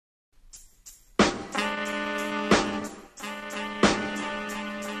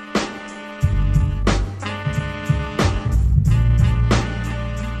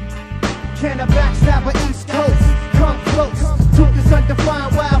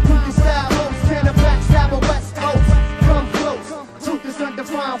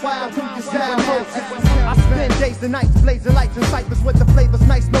the nights, blazing lights and ciphers with the flavors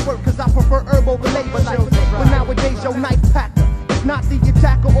nice. No work, cause I prefer herb over labor life. But nowadays, your knife packer, it's not the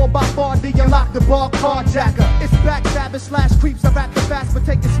attacker or by far the unlock the bar carjacker. It's backstabbing slash creeps. I rap the fast, but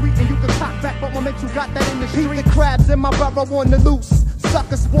take it sweet and you can cock back. But my mental got that in the street. The crabs in my burrow on the loose.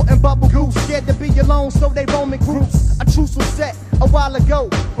 Suckers sporting bubble goose, scared to be alone, so they roam in groups. A truce was set a while ago,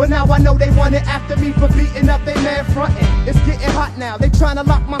 but now I know they want it after me for beating up they man frontin'. It's getting hot now, they tryna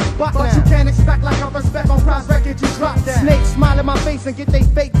lock my spot but now. You can't expect like a respect on Prize Records, you drop that. Snakes smile in my face and get they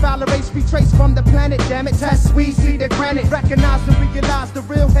fake foul erase retraced from the planet. Damn it, test we see the granite. Recognize and realize the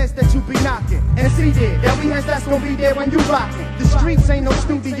real heads that you be knocking. And see there, that we heads that's gonna be there when you rockin'. The streets ain't no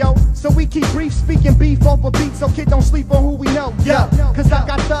studio, so we keep brief speaking beef over beats, so kid don't sleep on who we know. Yo, cause I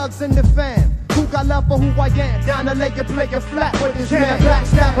got thugs in the fam who got love for who I am. Down to lay a player flat with his man.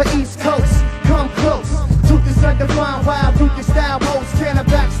 Backstabber East Coast, come close to this undefined wild through your style host. Can a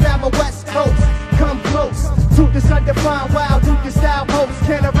backstabber West Coast, come close to this undefined wild through your style host.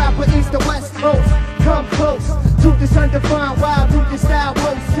 Can a rapper East or West Coast, come close to this undefined wild through your style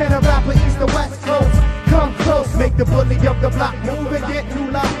host. Can a rapper East or West Coast, come close. Make the bully of the block move and get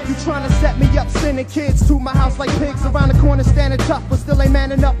new lock. You tryna set me up, sending kids to my house like pigs around the corner standing tough, but still ain't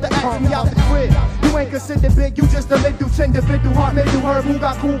man enough to ask me out the crib. You ain't considered big, you just a little individual. Heart made you heard who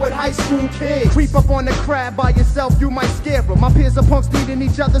got cool with high school kids. Creep up on the crab by yourself, you might scare them. My peers are punks needing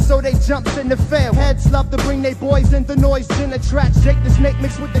each other, so they jumps in the fair. Heads love to bring they boys in, the noise in the track. Jake the snake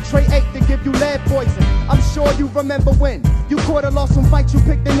mixed with the tray 8 to give you lead poison. I'm sure you remember when you caught a loss from fight, you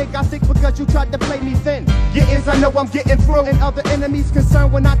picked the nigga I think because you tried to play me thin. Your ears I know I'm getting through, and other enemies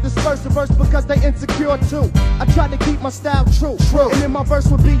concerned when I disperse the verse because they insecure too. I try to keep my style true. And in my verse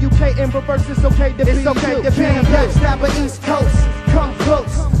with BUK in reverse, it's okay to be you. Can a backstabber East Coast, come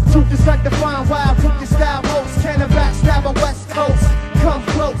close to this undefined wild through your style host. Can a backstabber West Coast, come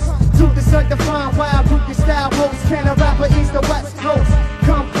close to this undefined wild through your style host. Can a rapper East or West Coast,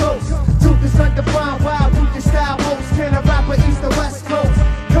 come close to this undefined wild through your style host. Can a rapper East or West Coast,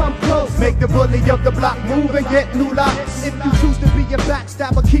 come close. Make the bully of the block move and get new locks. If you choose to be a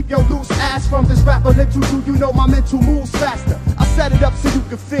backstabber, keep your loose ass from this rapper. Little do you know my mental moves faster. I set it up so you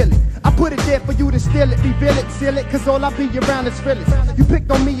can feel it. I put it there for you to steal it, reveal it, seal it, cause all I be around is feelings. You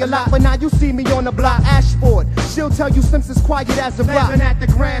picked on me a lot, but now you see me on the block, Ashford. She'll tell you Simpson's quiet as a rock. Living at the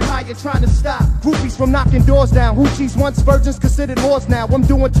Grand Hyatt trying to stop groupies from knocking doors down. Hoochies once virgins considered whores now. I'm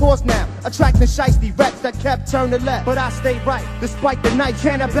doing tours now, attracting shiesty reps that kept turning left. But I stayed right, despite the night.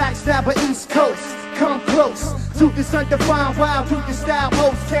 Can a backstabber East Coast, come close to this undefined wild through your style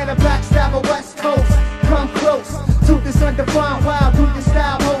host. Can a backstabber West Coast, come close to this undefined wild through your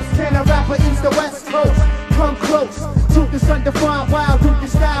style host. Can a rapper East or West Coast, come close to this undefined wild through your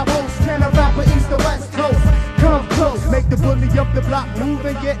style host. Can a rapper East or West Coast, come close. Make the bully up the block move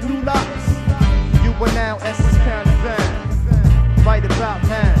and get new locks. You are now Essex County band. Right about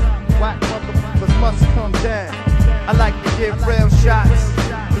now, whack motherfuckers must come down. I like to give real shots,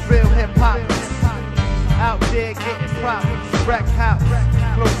 the real hip hoppers out there getting props. Wreck house,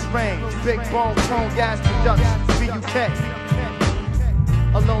 close range, big bone, tone, gas production, BUK.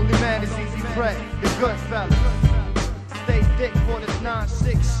 A lonely man is easy prey, the good fellas. Stay thick for this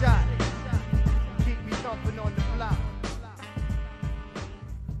 9-6 shot.